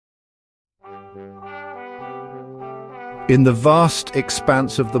In the vast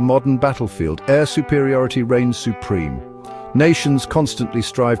expanse of the modern battlefield, air superiority reigns supreme. Nations constantly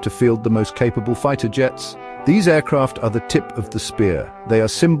strive to field the most capable fighter jets. These aircraft are the tip of the spear. They are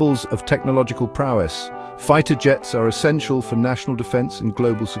symbols of technological prowess. Fighter jets are essential for national defense and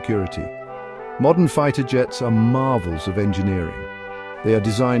global security. Modern fighter jets are marvels of engineering. They are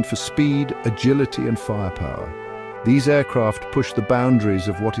designed for speed, agility, and firepower. These aircraft push the boundaries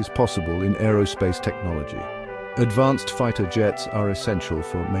of what is possible in aerospace technology. Advanced fighter jets are essential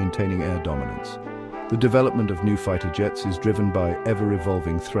for maintaining air dominance. The development of new fighter jets is driven by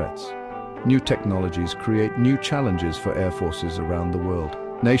ever-evolving threats. New technologies create new challenges for air forces around the world.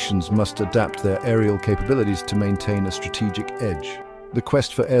 Nations must adapt their aerial capabilities to maintain a strategic edge. The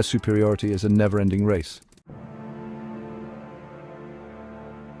quest for air superiority is a never-ending race.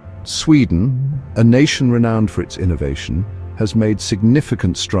 Sweden, a nation renowned for its innovation, has made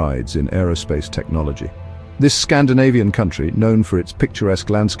significant strides in aerospace technology. This Scandinavian country, known for its picturesque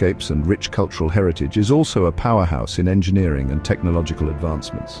landscapes and rich cultural heritage, is also a powerhouse in engineering and technological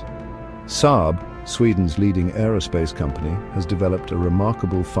advancements. Saab, Sweden's leading aerospace company, has developed a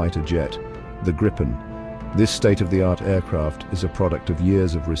remarkable fighter jet, the Gripen. This state-of-the-art aircraft is a product of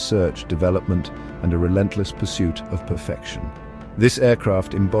years of research, development, and a relentless pursuit of perfection. This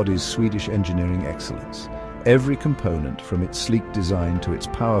aircraft embodies Swedish engineering excellence. Every component, from its sleek design to its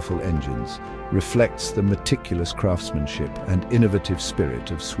powerful engines, reflects the meticulous craftsmanship and innovative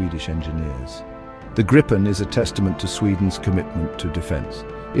spirit of Swedish engineers. The Gripen is a testament to Sweden's commitment to defense.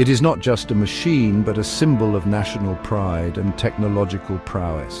 It is not just a machine, but a symbol of national pride and technological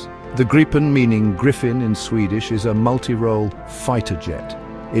prowess. The Gripen, meaning griffin in Swedish, is a multi-role fighter jet.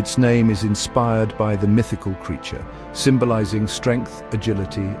 Its name is inspired by the mythical creature, symbolizing strength,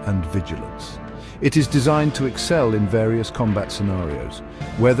 agility, and vigilance. It is designed to excel in various combat scenarios.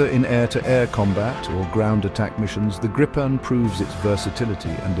 Whether in air-to-air combat or ground attack missions, the Gripen proves its versatility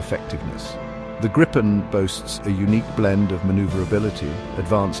and effectiveness. The Gripen boasts a unique blend of maneuverability,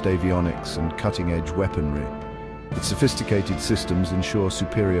 advanced avionics, and cutting-edge weaponry. Its sophisticated systems ensure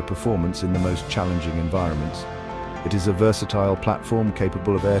superior performance in the most challenging environments. It is a versatile platform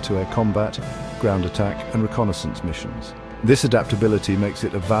capable of air-to-air combat, ground attack, and reconnaissance missions. This adaptability makes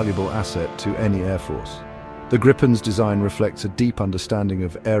it a valuable asset to any air force. The Gripen's design reflects a deep understanding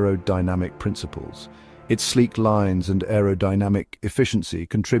of aerodynamic principles. Its sleek lines and aerodynamic efficiency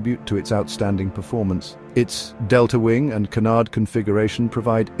contribute to its outstanding performance. Its delta wing and canard configuration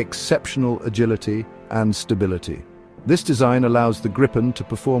provide exceptional agility and stability. This design allows the Gripen to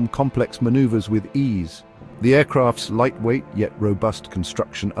perform complex maneuvers with ease. The aircraft's lightweight yet robust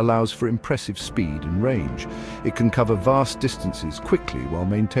construction allows for impressive speed and range. It can cover vast distances quickly while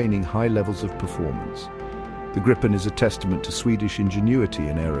maintaining high levels of performance. The Gripen is a testament to Swedish ingenuity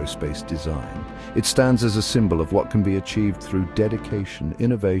in aerospace design. It stands as a symbol of what can be achieved through dedication,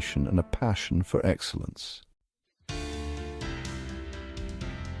 innovation, and a passion for excellence.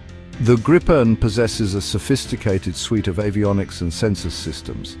 The Gripen possesses a sophisticated suite of avionics and sensor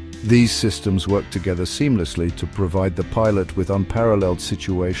systems. These systems work together seamlessly to provide the pilot with unparalleled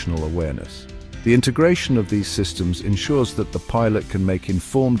situational awareness. The integration of these systems ensures that the pilot can make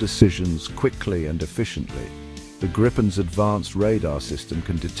informed decisions quickly and efficiently. The Gripen's advanced radar system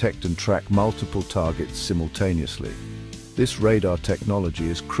can detect and track multiple targets simultaneously. This radar technology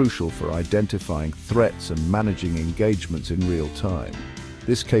is crucial for identifying threats and managing engagements in real time.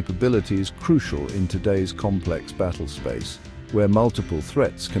 This capability is crucial in today's complex battle space, where multiple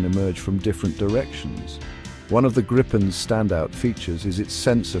threats can emerge from different directions. One of the Gripen's standout features is its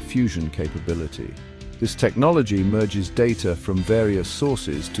sensor fusion capability. This technology merges data from various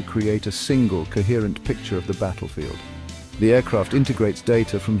sources to create a single, coherent picture of the battlefield. The aircraft integrates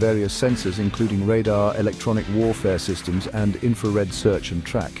data from various sensors, including radar, electronic warfare systems, and infrared search and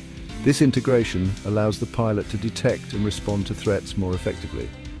track. This integration allows the pilot to detect and respond to threats more effectively.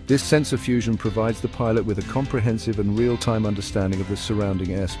 This sensor fusion provides the pilot with a comprehensive and real-time understanding of the surrounding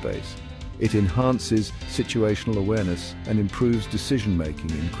airspace. It enhances situational awareness and improves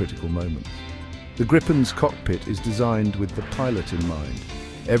decision-making in critical moments. The Gripen's cockpit is designed with the pilot in mind.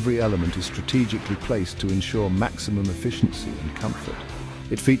 Every element is strategically placed to ensure maximum efficiency and comfort.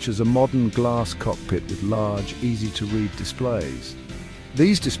 It features a modern glass cockpit with large, easy-to-read displays.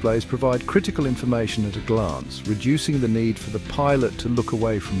 These displays provide critical information at a glance, reducing the need for the pilot to look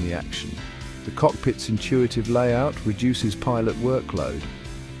away from the action. The cockpit's intuitive layout reduces pilot workload.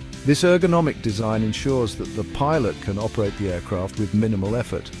 This ergonomic design ensures that the pilot can operate the aircraft with minimal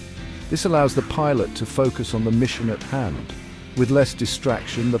effort. This allows the pilot to focus on the mission at hand. With less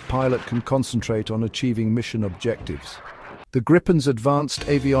distraction, the pilot can concentrate on achieving mission objectives. The Gripen's advanced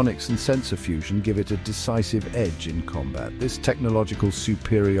avionics and sensor fusion give it a decisive edge in combat. This technological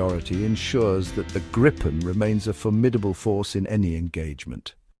superiority ensures that the Gripen remains a formidable force in any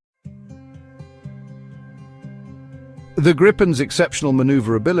engagement. The Gripen's exceptional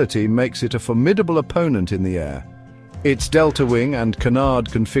maneuverability makes it a formidable opponent in the air. Its delta wing and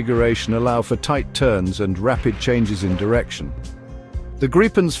canard configuration allow for tight turns and rapid changes in direction. The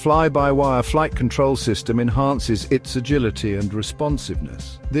Gripen's fly-by-wire flight control system enhances its agility and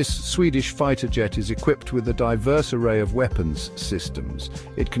responsiveness. This Swedish fighter jet is equipped with a diverse array of weapons systems.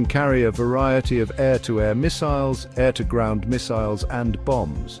 It can carry a variety of air-to-air missiles, air-to-ground missiles, and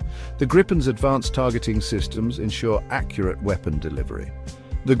bombs. The Gripen's advanced targeting systems ensure accurate weapon delivery.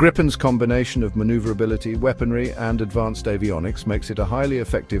 The Gripen's combination of maneuverability, weaponry, and advanced avionics makes it a highly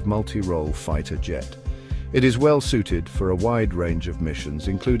effective multi-role fighter jet. It is well suited for a wide range of missions,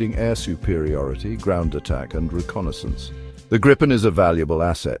 including air superiority, ground attack, and reconnaissance. The Gripen is a valuable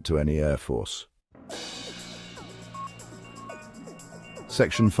asset to any air force.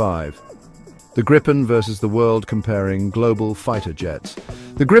 Section 5. The Gripen versus the world, comparing global fighter jets.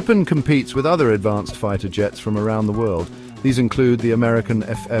 The Gripen competes with other advanced fighter jets from around the world. These include the American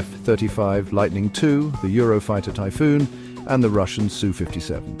FF-35 Lightning II, the Eurofighter Typhoon, and the Russian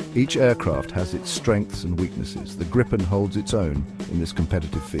Su-57. Each aircraft has its strengths and weaknesses. The Gripen holds its own in this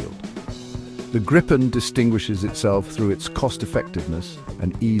competitive field. The Gripen distinguishes itself through its cost-effectiveness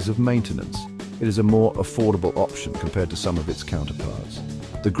and ease of maintenance. It is a more affordable option compared to some of its counterparts.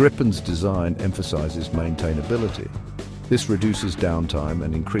 The Gripen's design emphasizes maintainability. This reduces downtime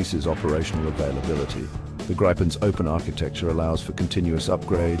and increases operational availability. The Gripen's open architecture allows for continuous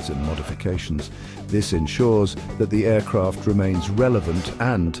upgrades and modifications. This ensures that the aircraft remains relevant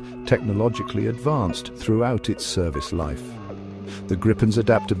and technologically advanced throughout its service life. The Gripen's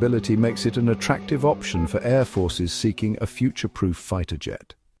adaptability makes it an attractive option for air forces seeking a future-proof fighter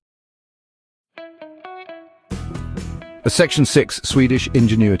jet. Section 6. Swedish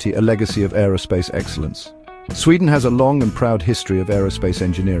ingenuity, a legacy of aerospace excellence. Sweden has a long and proud history of aerospace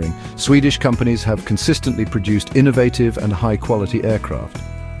engineering. Swedish companies have consistently produced innovative and high-quality aircraft.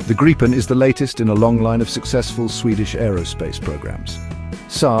 The Gripen is the latest in a long line of successful Swedish aerospace programs.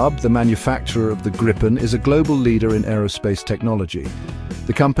 Saab, the manufacturer of the Gripen, is a global leader in aerospace technology.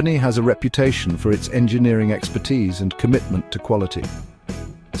 The company has a reputation for its engineering expertise and commitment to quality.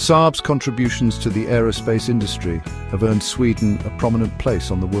 Saab's contributions to the aerospace industry have earned Sweden a prominent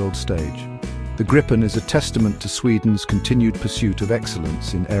place on the world stage. The Gripen is a testament to Sweden's continued pursuit of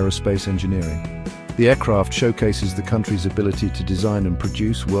excellence in aerospace engineering. The aircraft showcases the country's ability to design and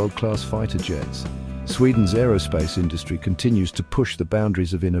produce world-class fighter jets. Sweden's aerospace industry continues to push the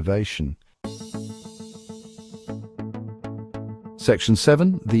boundaries of innovation. Section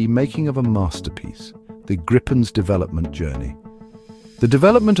 7. The making of a masterpiece. The Gripen's development journey. The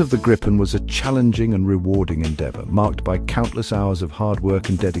development of the Gripen was a challenging and rewarding endeavor, marked by countless hours of hard work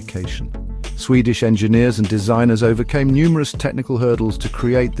and dedication. Swedish engineers and designers overcame numerous technical hurdles to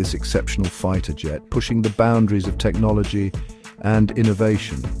create this exceptional fighter jet, pushing the boundaries of technology and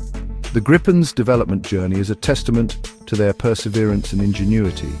innovation. The Gripen's development journey is a testament to their perseverance and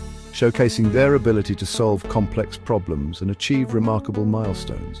ingenuity, showcasing their ability to solve complex problems and achieve remarkable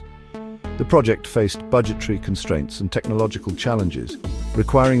milestones. The project faced budgetary constraints and technological challenges,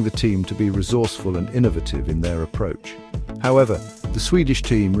 requiring the team to be resourceful and innovative in their approach. However, the Swedish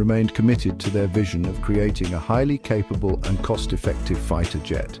team remained committed to their vision of creating a highly capable and cost-effective fighter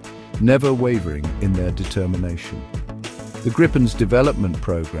jet, never wavering in their determination. The Gripen's development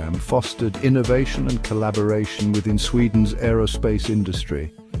program fostered innovation and collaboration within Sweden's aerospace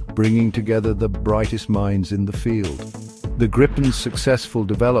industry, bringing together the brightest minds in the field. The Gripen's successful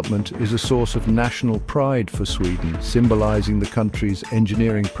development is a source of national pride for Sweden, symbolizing the country's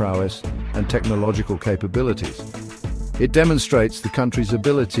engineering prowess and technological capabilities. It demonstrates the country's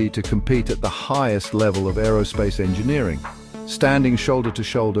ability to compete at the highest level of aerospace engineering, standing shoulder to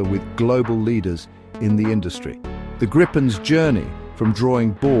shoulder with global leaders in the industry. The Gripen's journey from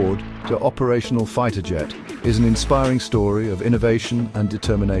drawing board to operational fighter jet is an inspiring story of innovation and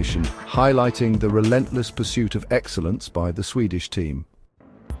determination, highlighting the relentless pursuit of excellence by the Swedish team.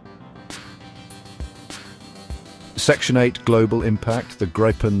 Section 8. Global impact, the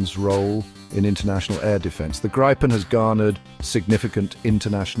Gripen's role in international air defense. The Gripen has garnered significant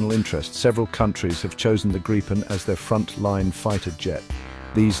international interest. Several countries have chosen the Gripen as their front-line fighter jet.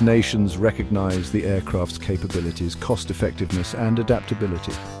 These nations recognize the aircraft's capabilities, cost-effectiveness, and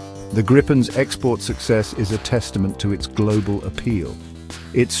adaptability. The Gripen's export success is a testament to its global appeal.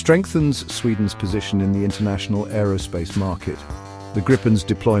 It strengthens Sweden's position in the international aerospace market. The Gripen's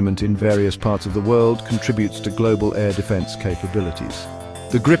deployment in various parts of the world contributes to global air defense capabilities.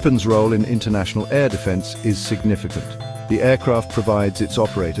 The Gripen's role in international air defense is significant. The aircraft provides its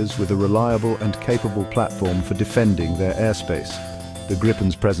operators with a reliable and capable platform for defending their airspace. The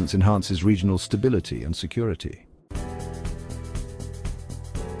Gripen's presence enhances regional stability and security.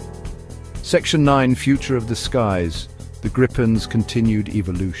 Section 9: Future of the Skies. The Gripen's continued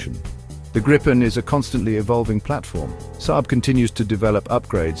evolution. The Gripen is a constantly evolving platform. Saab continues to develop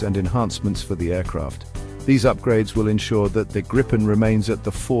upgrades and enhancements for the aircraft. These upgrades will ensure that the Gripen remains at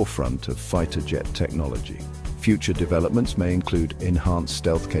the forefront of fighter jet technology. Future developments may include enhanced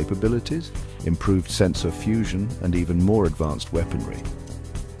stealth capabilities, improved sensor fusion, and even more advanced weaponry.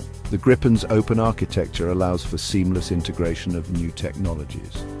 The Gripen's open architecture allows for seamless integration of new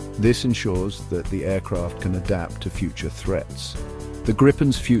technologies. This ensures that the aircraft can adapt to future threats. The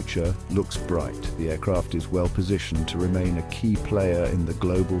Gripen's future looks bright. The aircraft is well positioned to remain a key player in the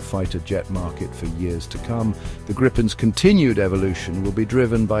global fighter jet market for years to come. The Gripen's continued evolution will be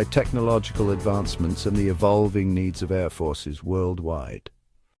driven by technological advancements and the evolving needs of air forces worldwide.